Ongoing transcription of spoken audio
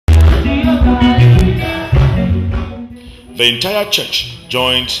The entire church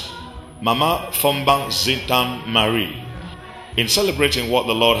joined Mama Fombang Zintan Marie in celebrating what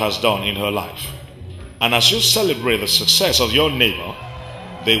the Lord has done in her life. And as you celebrate the success of your neighbor,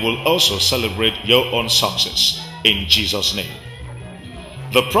 they will also celebrate your own success in Jesus' name.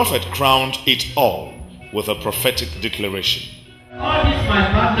 The prophet crowned it all with a prophetic declaration. All these my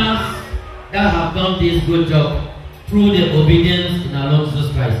partners that have done this good job through their obedience in our Lord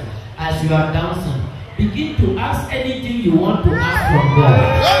Jesus Christ. As you are dancing, begin to ask anything you want to ask from God.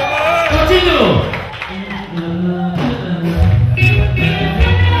 Continue.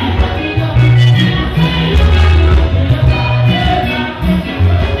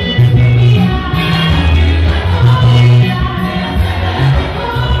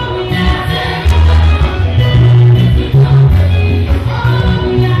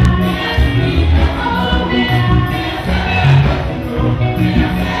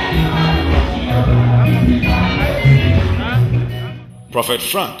 Prophet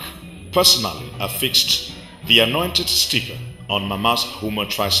Frank personally affixed the anointed sticker on Mama's Hummer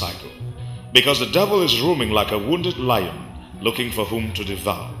tricycle because the devil is roaming like a wounded lion looking for whom to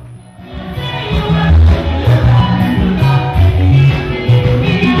devour.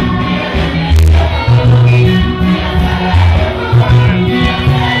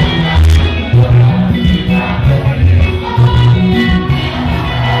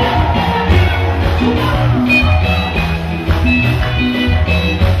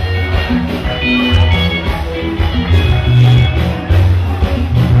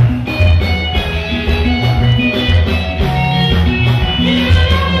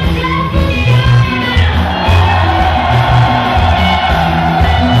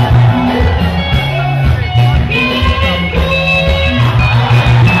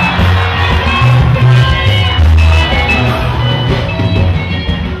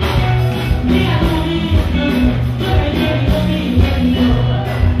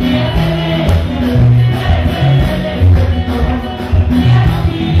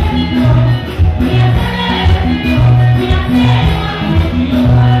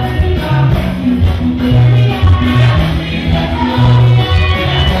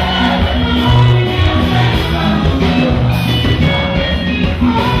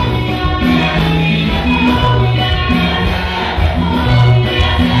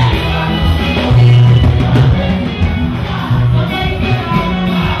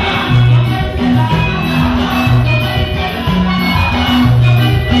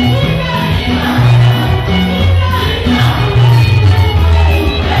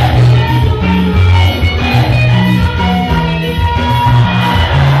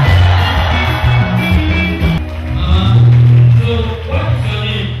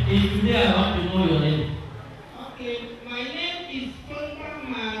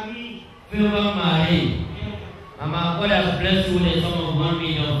 Mama, God has blessed you with a sum of 1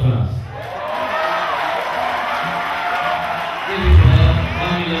 million francs. Give it to her,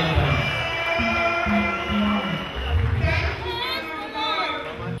 1 million francs.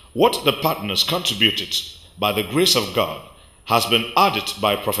 What the partners contributed by the grace of God has been added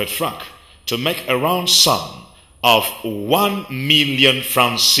by Prophet Frank to make a round sum of 1 million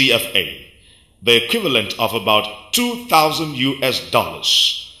francs CFA, the equivalent of about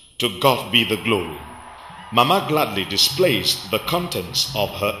 $2,000. To God be the glory. Mama gladly displays the contents of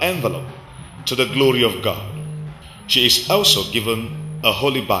her envelope to the glory of God. She is also given a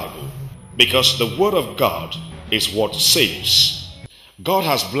Holy Bible because the Word of God is what saves. God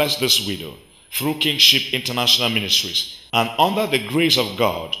has blessed this widow through Kingship International Ministries and under the grace of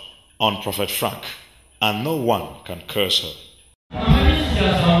God on Prophet Frank, and no one can curse her. Mama, this is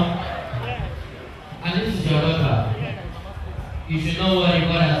your son, and this is your daughter. You should know what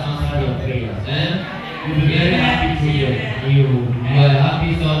God has answered your prayers. You'll be very happy children. You are a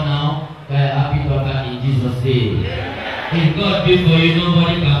happy son now, you are a happy daughter in Jesus' name. If God be for you,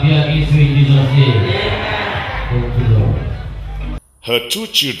 nobody can be against you in Jesus' name. Thank you, Lord. Her 2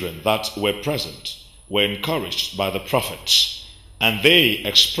 children that were present were encouraged by the prophets, and they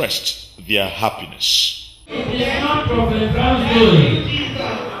expressed their happiness. It is not Prophet Frank's doing.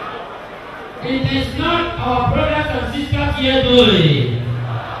 It is not our brothers and sisters here doing.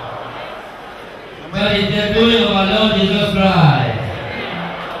 But it's the doing of our Lord Jesus Christ.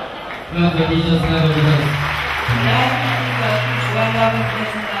 Lord Jesus Christ.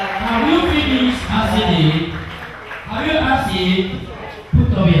 Have you finished asking it? Have you asked it?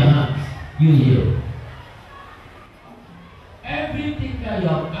 Put up your hands. You hear. Everything that you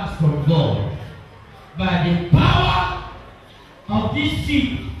have asked from God, by the power of this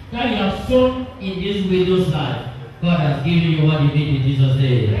seed that you have sown in this widow's life, God has given you what you need in Jesus'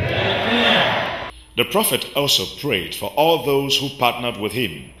 name. Amen. The prophet also prayed for all those who partnered with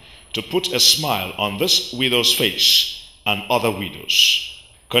him to put a smile on this widow's face and other widows.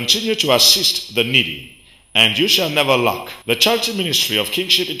 Continue to assist the needy, and you shall never lack. The charity ministry of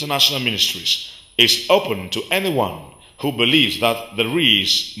Kingship International Ministries is open to anyone who believes that there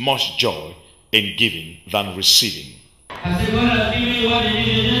is much joy in giving than receiving. I said, God has given you what you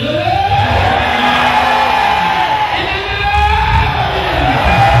need to do.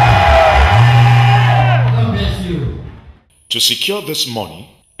 God bless you. To secure this money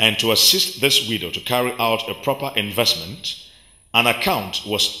and to assist this widow to carry out a proper investment, an account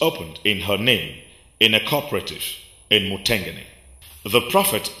was opened in her name in a cooperative in Mutengene. The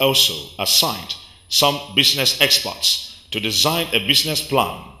prophet also assigned some business experts to design a business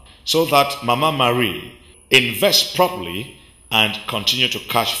plan so that Mama Marie invests properly and continue to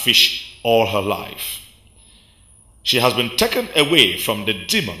catch fish all her life. She has been taken away from the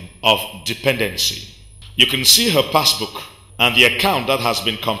demon of dependency. You can see her passbook and the account that has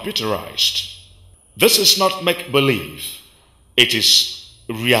been computerized. This is not make-believe. It is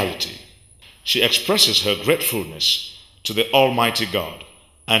reality. She expresses her gratefulness to the Almighty God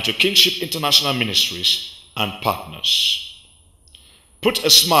and to Kingship International Ministries and partners. Put a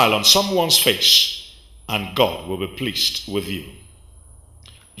smile on someone's face and God will be pleased with you.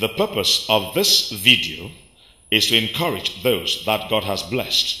 The purpose of this video is to encourage those that God has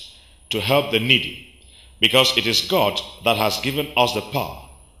blessed to help the needy, because it is God that has given us the power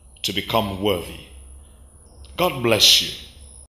to become worthy. God bless you.